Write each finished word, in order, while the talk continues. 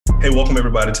Hey, welcome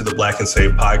everybody to the Black and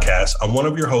Saved podcast. I'm one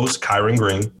of your hosts, Kyron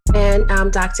Green. And I'm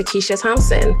Dr. Keisha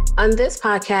Thompson. On this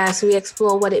podcast, we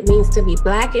explore what it means to be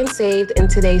Black and saved in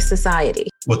today's society.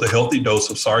 With a healthy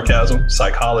dose of sarcasm,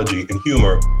 psychology, and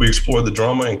humor, we explore the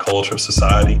drama and culture of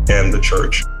society and the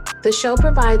church. The show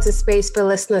provides a space for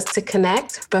listeners to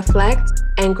connect, reflect,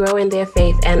 and grow in their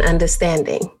faith and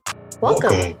understanding.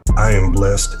 Welcome. I am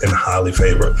blessed and highly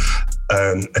favored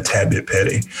and a tad bit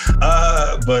petty.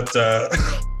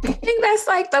 I think that's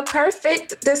like the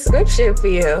perfect description for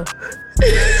you.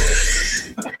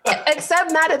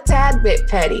 Except not a tad bit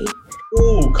petty.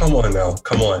 Ooh, come on now.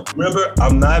 Come on. Remember,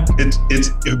 I'm not,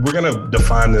 we're going to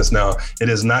define this now. It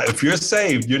is not, if you're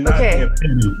saved, you're not being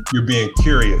petty, you're being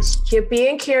curious. You're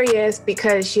being curious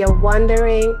because you're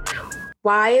wondering,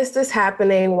 why is this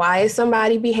happening? Why is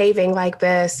somebody behaving like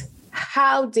this?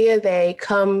 How dare they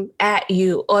come at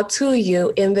you or to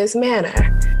you in this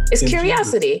manner? It's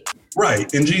curiosity.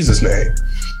 Right. In Jesus' name.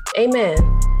 Amen.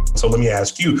 So let me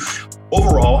ask you,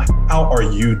 overall, how are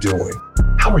you doing?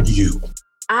 How are you?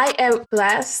 I am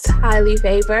blessed, highly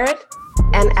favored,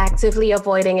 and actively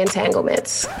avoiding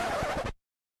entanglements.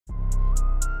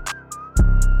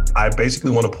 I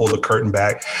basically want to pull the curtain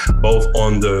back, both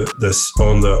on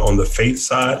the faith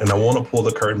side, and I want to pull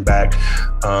the curtain back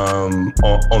on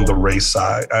the race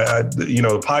side. The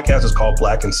podcast is called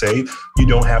Black and Saved. You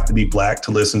don't have to be Black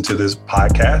to listen to this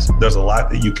podcast. There's a lot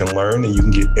that you can learn, and you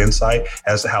can get insight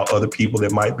as to how other people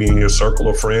that might be in your circle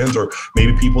of friends, or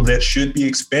maybe people that should be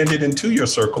expanded into your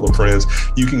circle of friends,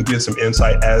 you can get some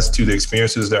insight as to the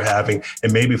experiences they're having,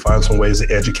 and maybe find some ways to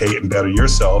educate and better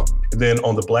yourself. And then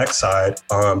on the Black side,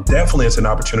 definitely it's an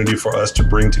opportunity for us to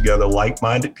bring together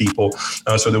like-minded people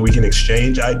so that we can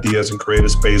exchange ideas and create a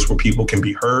space where people can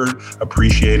be heard,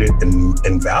 appreciated,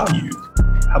 and valued.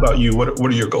 How about you? What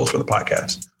are your goals for the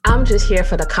podcast? I'm just here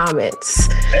for the comments.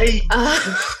 Hey.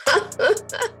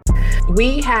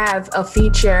 We have a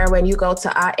feature when you go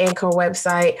to our Anchor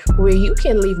website where you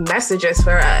can leave messages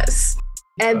for us.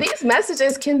 And these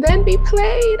messages can then be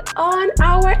played on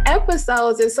our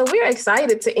episodes. And so we're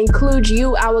excited to include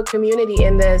you, our community,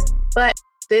 in this. But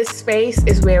this space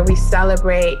is where we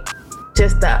celebrate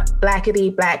just the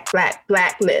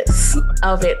blackness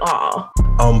of it all.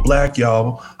 I'm Black,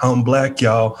 y'all. I'm Black,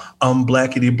 y'all. I'm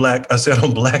blackity black. I said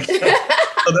I'm Black. So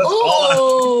that's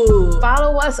all.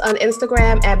 Follow us on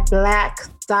Instagram at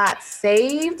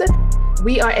black.saved.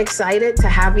 We are excited to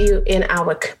have you in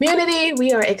our community.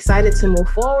 We are excited to move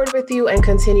forward with you and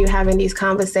continue having these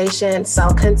conversations. So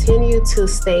continue to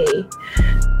stay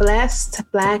blessed,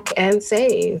 Black, and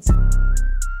saved.